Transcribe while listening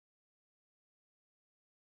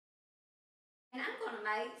going to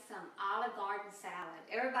make some Olive Garden salad.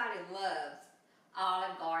 Everybody loves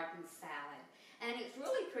Olive Garden salad, and it's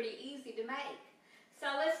really pretty easy to make. So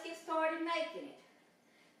let's get started making it.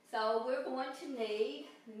 So we're going to need,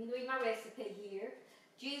 let me read my recipe here,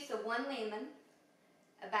 juice of 1 lemon,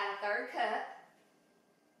 about a third cup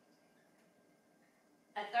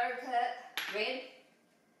red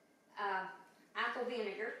apple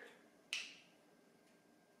vinegar,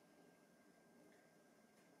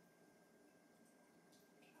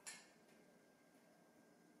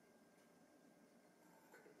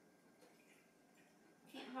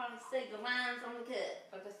 can't hardly see the lines on the cup,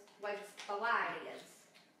 or just the way the light is.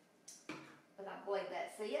 But I believe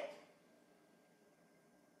that's it.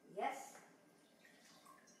 Yes.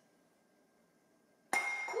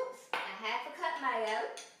 Whoops. A half a cup mayo.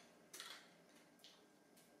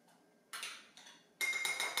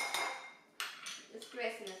 This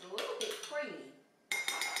dressing is a little bit creamy.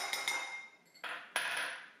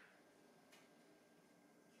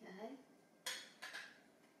 Okay.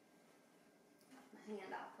 My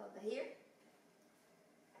hand off over here.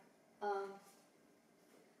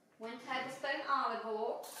 1 tablespoon olive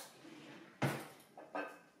oil. Okay.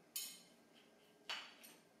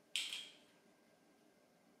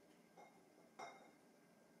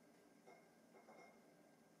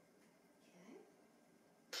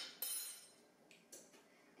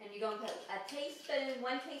 And you're going to put a teaspoon,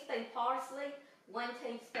 1 teaspoon parsley, 1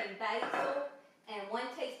 teaspoon basil, and 1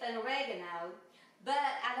 teaspoon oregano. But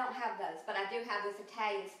I don't have those, but I do have this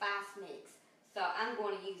Italian spice mix. So I'm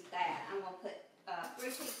going to use that. I'm going to put 3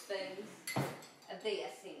 teaspoons of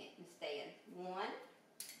this in it instead. 1,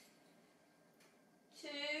 2,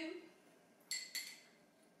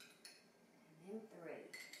 and then 3.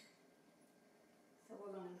 So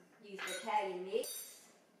we're going to use the Italian mix.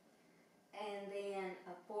 And then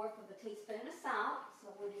 1/4 of a teaspoon of salt. So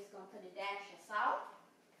we're just going to put a dash of salt.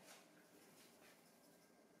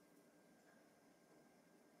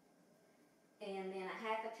 And then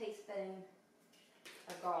 1/2 teaspoon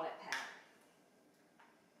of garlic powder.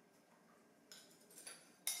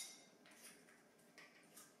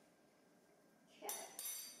 Okay.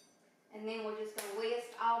 And then we're just going to whisk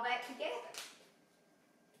all that together.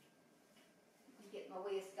 Let me get my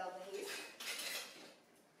whisk over here.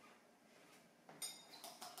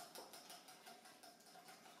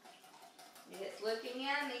 It's looking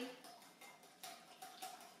yummy.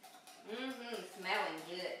 Smelling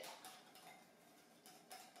good.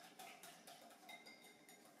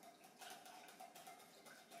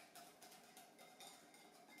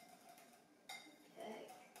 Okay.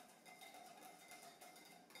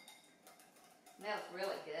 Smells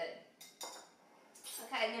really good.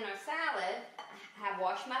 Okay, and then our salad, I have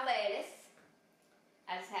washed my lettuce.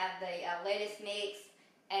 I just have the lettuce mix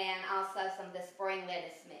and also some of the spring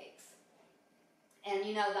lettuce mix. And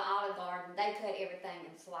you know the Olive Garden, they cut everything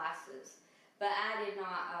in slices. But I did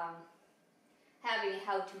not have any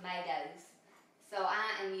whole tomatoes. So I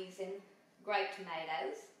am using grape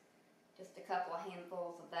tomatoes. Just a couple of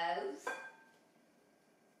handfuls of those.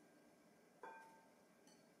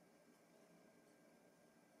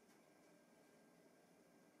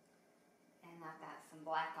 And I've got some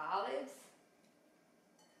black olives.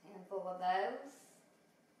 A handful of those.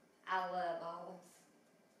 I love olives.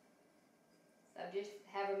 So just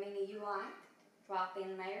however many you like, drop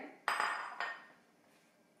in there.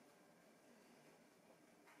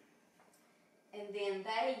 And then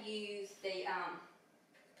they use the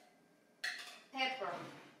pepper,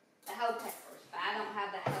 the whole peppers. But I don't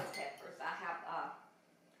have the whole peppers. I have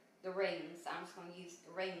the rings. So I'm just going to use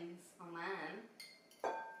the rings on mine.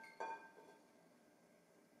 But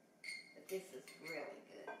this is really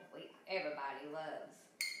good. Everybody loves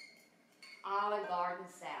Olive Garden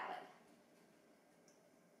salad.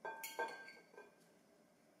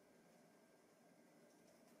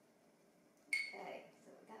 Okay, so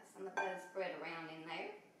we got some of those spread around in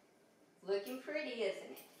there. Looking pretty,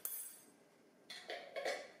 isn't it?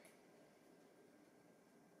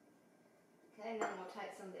 Okay, then we'll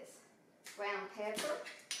take some of this ground pepper.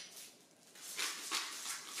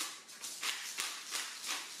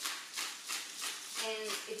 And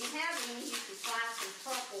if you have any, you can slice some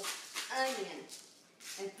purple onion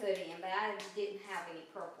and put in, but I didn't have any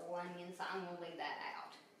purple onions, so I'm going to leave that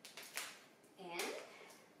out. And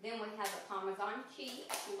then we have the Parmesan cheese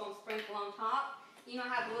we're going to sprinkle on top. You know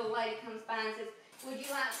how the little lady comes by and says, would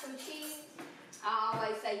you like some cheese? I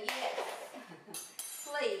always say yes.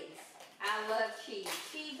 Please. I love cheese.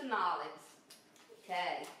 Cheese and olives.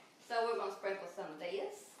 Okay. So we're going to sprinkle some of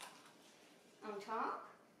this on top.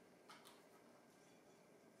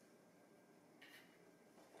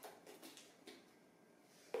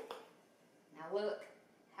 Now look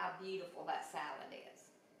how beautiful that salad is.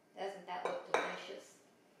 Doesn't that look delicious?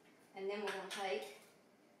 And then we're going to take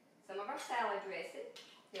some of our salad dressing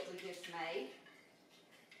that we just made.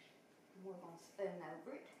 And we're going to spoon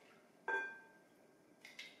over it.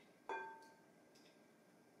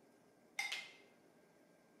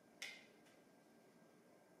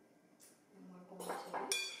 And we're going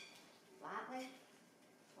to lightly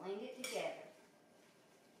blend it together.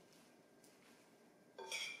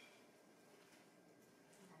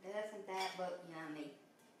 Now, doesn't that look yummy?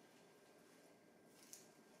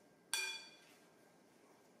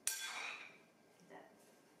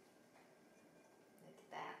 Look at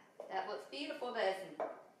that. That looks beautiful, doesn't it?